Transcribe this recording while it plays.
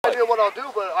I'll do,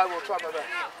 but I will try my best.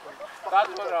 That's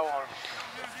what I want.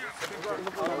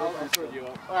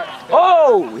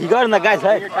 Oh! He got in that guy's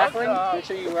head. You're tackling? Make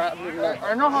sure you wrap moving that.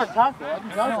 I know how to tackle. I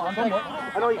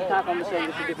know you can tackle. I'm just saying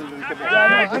this is different than football.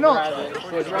 Yeah, I know. So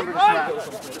remember,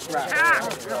 just wrap.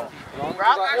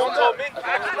 Wrap? One told me.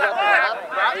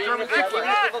 Wrap? Even if it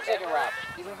looks like a wrap.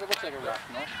 Even if it looks like a wrap,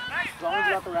 no? As long as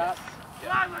you got the wrap.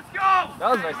 Let's go! That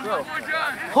was a nice throw.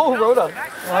 Oh, Rhoda.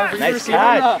 Nice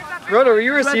catch. Rhoda, were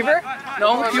you a receiver?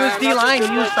 No, he was D-line.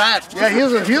 He was fat. Yeah, he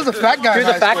was a fat guy. He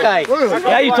was a fat guy.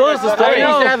 Yeah, you told us the He story.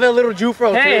 used to have a little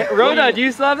Jufro Hey, too. Rhoda, do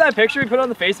you still have that picture we put on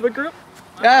the Facebook group?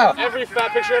 Yeah. Every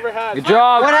fat picture I ever had. Good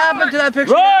job. What happened to that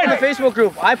picture on the Facebook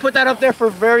group? I put that up there for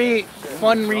very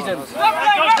fun reasons.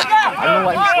 I don't know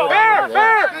what he's still down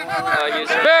there.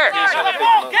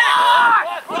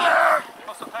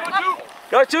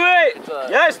 Go to it!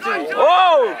 Yes, dude!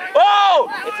 Oh! Oh!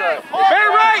 It's a Bear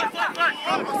right!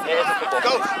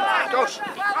 Coach.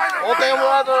 One thing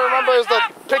we'll have to remember is the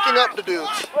picking up the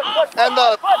dudes. And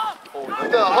the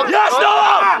hook. Yes,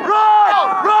 Noah! Run!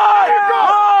 Run!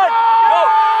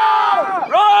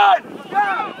 Run!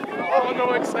 Oh,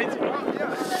 no, exciting.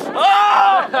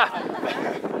 Oh!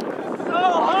 So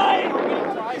high!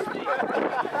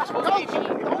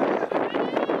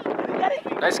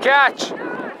 Nice catch.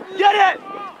 Get it!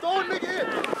 Don't make it.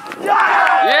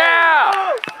 Yeah!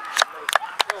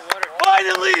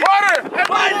 Finally! Water!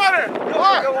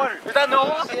 Water! Water! Is that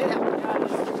Noah?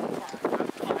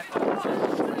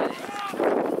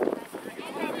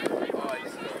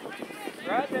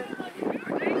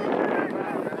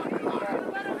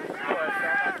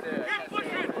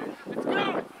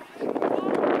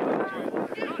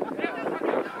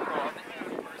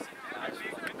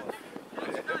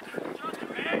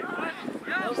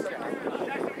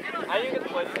 How do you get the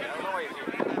play? I don't know why you're here.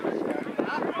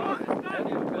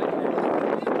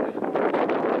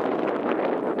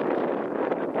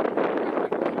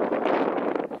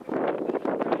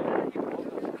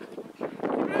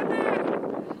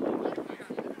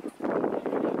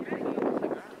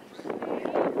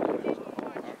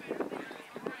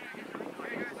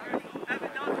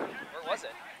 Where was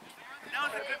it? That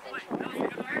was a good play. That was a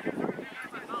good play.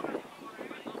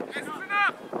 This is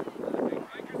enough!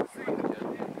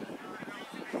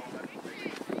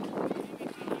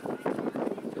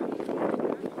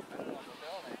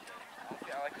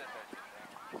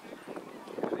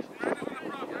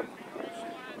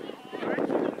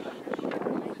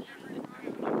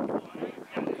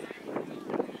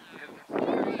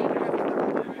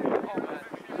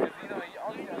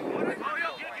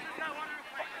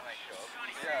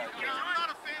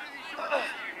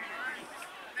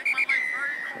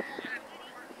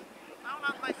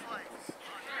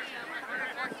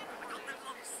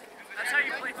 That's how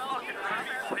you play fucking around,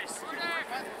 boys.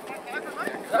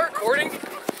 Is that recording?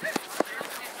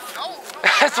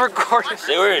 That's recording.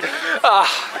 Seward.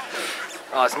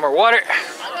 Oh, some more water.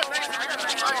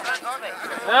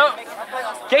 No.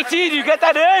 KT, do you get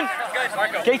that in?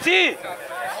 KT!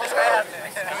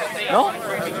 No?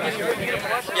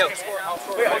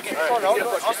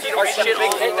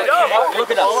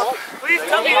 Look at us. Please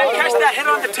tell me I didn't catch that hit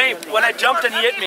on the tape when I jumped and he hit me.